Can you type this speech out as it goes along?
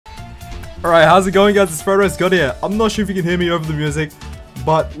Alright, how's it going, guys? It's FriedRiceGod here. I'm not sure if you can hear me over the music,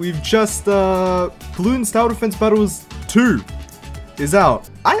 but we've just, Bloons Tower Defense Battles 2 is out.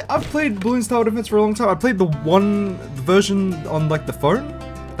 I've played Bloons Tower Defense for a long time. I played the version on, like, the phone.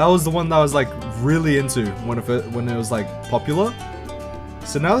 That was the one that I was, like, really into when it was, like, popular.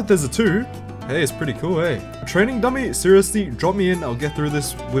 So now that there's a 2, hey, it's pretty cool, hey. Training dummy, seriously, drop me in. I'll get through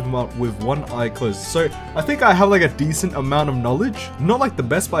this with one eye closed. So I think I have like a decent amount of knowledge. Not like the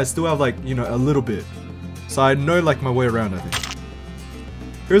best, but I still have like, you know, a little bit. So I know like my way around, I think.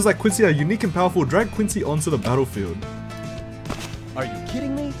 Here's like Quincy, a unique and powerful. Drag Quincy onto the battlefield. Are you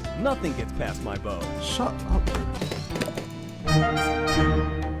kidding me? Nothing gets past my bow. Shut up.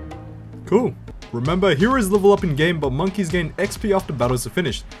 Cool. Remember, heroes level up in game, but monkeys gain XP after battles are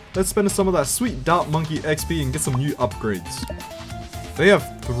finished. Let's spend some of that sweet Dart Monkey XP and get some new upgrades. They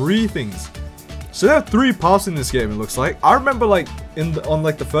have 3 things. So they have 3 paths in this game, it looks like. I remember like on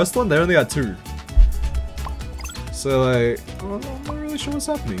like the first one, they only had 2. So like, I'm not really sure what's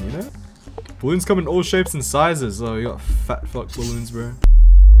happening, you know? Balloons come in all shapes and sizes. Oh, you got fat fuck balloons, bro.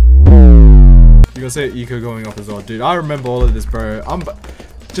 You gotta say eco going off as well. Dude, I remember all of this, bro.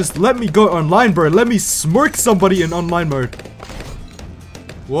 Just let me go online, bro. Let me smirk somebody in online mode.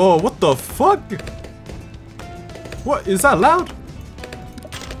 Whoa, what the fuck? What? Is that loud?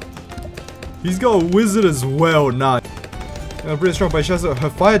 He's got a wizard as well. Nah. Pretty strong, but she has her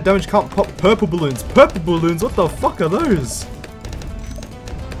fire damage can't pop purple balloons. Purple balloons? What the fuck are those?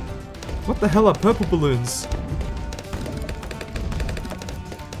 What the hell are purple balloons?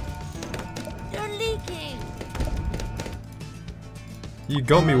 You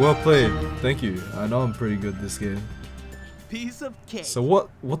got me, well played. Thank you. I know I'm pretty good this game. Piece of cake. So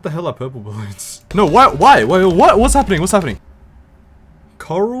what the hell are purple balloons? No, why? What's happening? What's happening?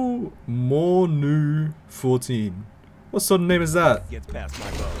 Coral Mornu 14. What sort of name is that? Gets past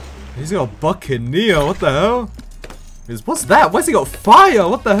my bow. He's got a Buccaneer, what the hell? What's that? Why's he got fire?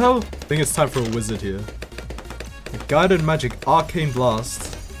 What the hell? I think it's time for a wizard here. Guided magic, arcane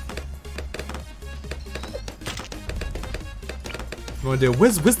blast. No idea.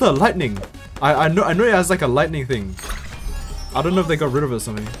 Where's the lightning? I know it has like a lightning thing. I don't know if they got rid of it or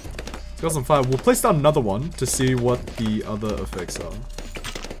something. It's got some fire. We'll place down another one to see what the other effects are.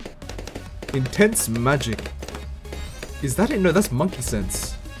 Intense magic. Is that it? No, that's monkey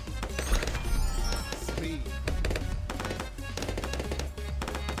sense.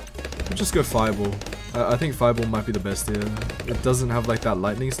 We'll just go fireball. I think fireball might be the best here. It doesn't have like that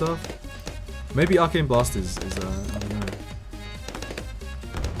lightning stuff. Maybe arcane blast is I don't know.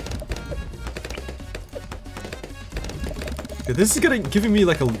 Yeah, this is giving me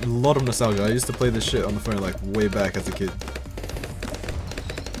like a lot of nostalgia. I used to play this shit on the phone like way back as a kid.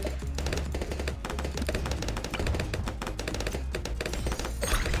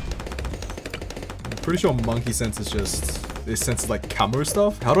 I'm pretty sure monkey sense is just, it senses like camo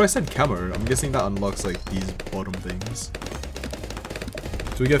stuff. How do I send camo? I'm guessing that unlocks like these bottom things.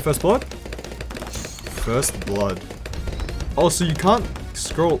 Do we get first blood? First blood. Oh, so you can't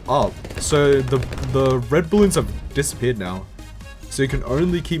scroll up. So the red balloons have disappeared now. So you can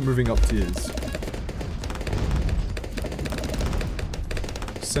only keep moving up tiers.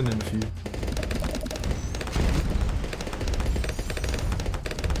 Send in a few.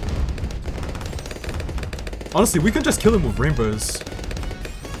 Honestly, we can just kill him with rainbows.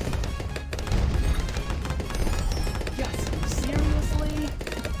 Yes, seriously?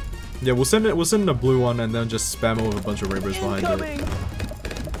 Yeah, we'll send in a blue one and then just spam it with a bunch of rainbows behind it.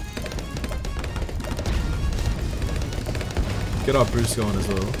 Get our boost going as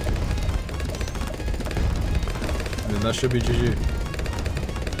well. And then that should be GG.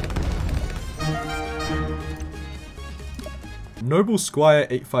 Noble Squire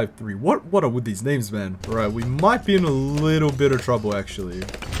 853. What are with these names, man? Right, we might be in a little bit of trouble actually.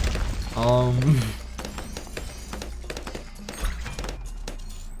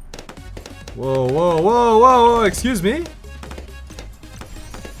 Whoa, excuse me?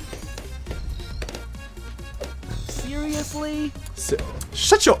 Seriously?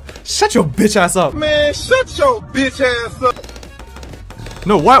 Shut your bitch ass up. Man, shut your bitch ass up.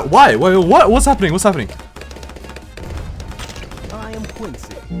 No, why? What's happening? What's happening? I am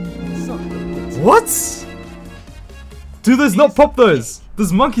Quincy. Son. What? Dude, there's not pop those.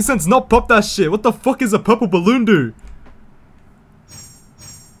 Does monkey sense not pop that shit? What the fuck is a purple balloon do?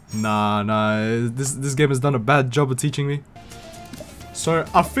 Nah, this game has done a bad job of teaching me. So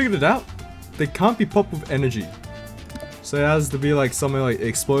I figured it out. They can't be popped with energy. So it has to be like something like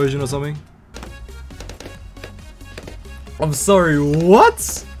explosion or something. I'm sorry,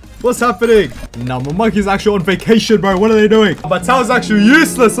 what? What's happening? Nah, my monkey's actually on vacation, bro. What are they doing? My tower's actually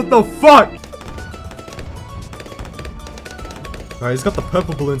useless. What the fuck? Alright, he's got the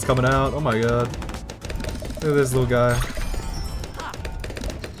purple balloons coming out. Oh my god. Look at this little guy.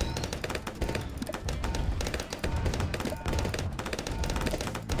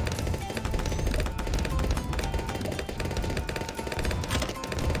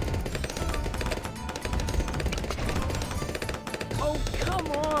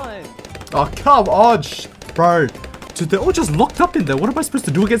 Oh, come on, bro. Dude, they're all just locked up in there. What am I supposed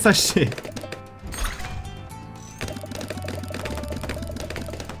to do against that shit?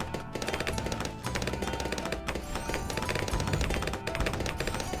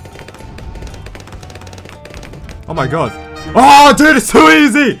 Oh my god. Oh, dude, it's too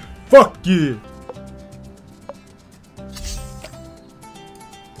easy. Fuck you.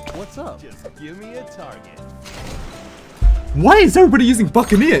 What's up? Just give me a target. Why is everybody using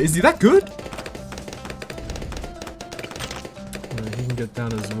Buccaneer? Is he that good? He can get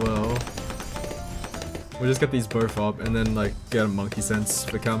down as well. We'll just get these both up and then like get a monkey sense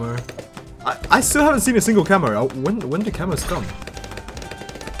for camo. I still haven't seen a single camo. When do camos come?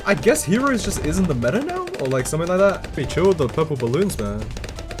 I guess heroes just isn't the meta now? Or like something like that? Be chill with the purple balloons, man.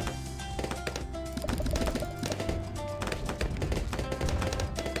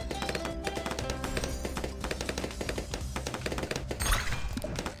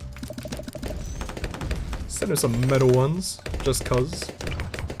 Send him some metal ones, just cuz.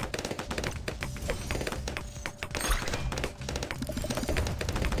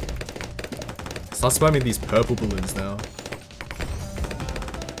 Start spamming these purple balloons now.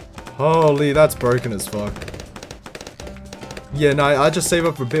 Holy, that's broken as fuck. Yeah, no, I just save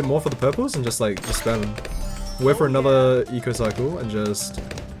up a bit more for the purples and just spam them. Wait for another eco cycle and just...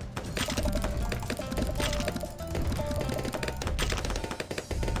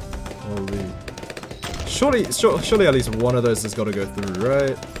 Holy. Surely at least one of those has got to go through,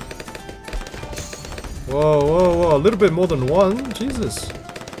 right? Whoa, whoa, whoa, a little bit more than one, Jesus.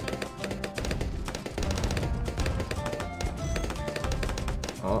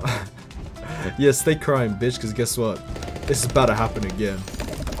 Oh. Yeah, stay crying, bitch, because guess what? This is about to happen again.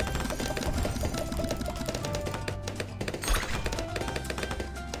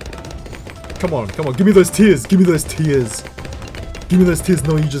 Come on, come on, give me those tears, give me those tears. Give me those tears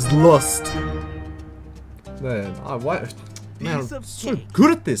knowing you just lost. Man, man, I'm so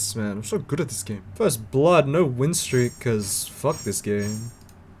good at this, man. I'm so good at this game. First blood, no win streak, because fuck this game.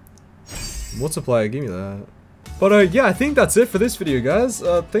 Multiplier, give me that. But yeah, I think that's it for this video, guys.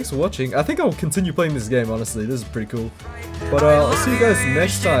 Thanks for watching. I think I'll continue playing this game, honestly. This is pretty cool. But I'll see you guys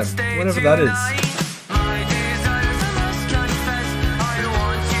next time, whenever that is.